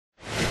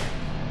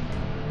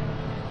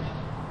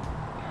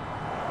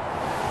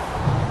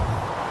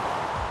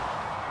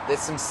There's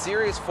some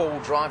serious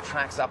four-wheel drive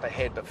tracks up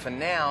ahead, but for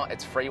now,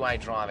 it's freeway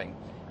driving.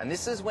 And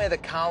this is where the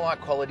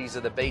car-like qualities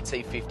of the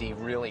BT-50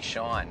 really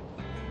shine.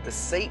 The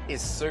seat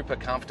is super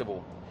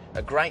comfortable.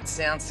 A great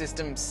sound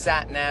system,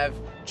 sat-nav,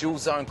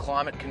 dual-zone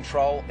climate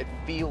control. It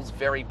feels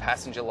very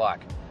passenger-like.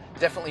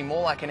 Definitely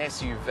more like an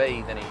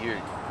SUV than a ute.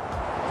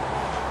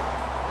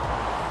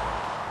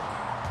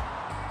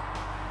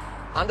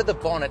 Under the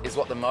bonnet is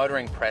what the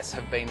motoring press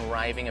have been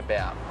raving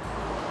about.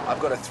 I've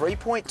got a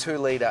 3.2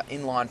 litre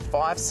inline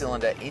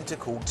 5-cylinder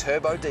intercooled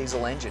turbo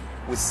diesel engine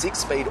with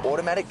 6-speed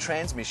automatic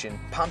transmission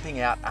pumping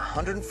out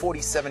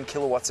 147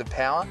 kilowatts of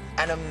power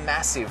and a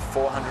massive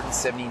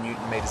 470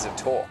 newton meters of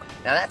torque.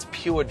 Now that's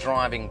pure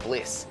driving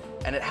bliss,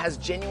 and it has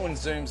genuine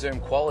zoom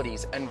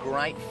qualities and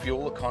great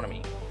fuel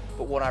economy.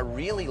 But what I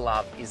really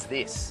love is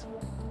this: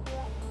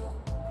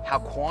 how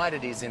quiet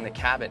it is in the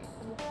cabin.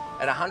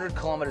 At 100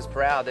 kilometers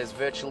per hour, there's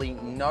virtually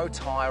no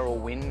tyre or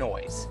wind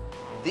noise.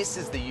 This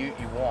is the ute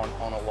you want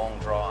on a long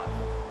drive.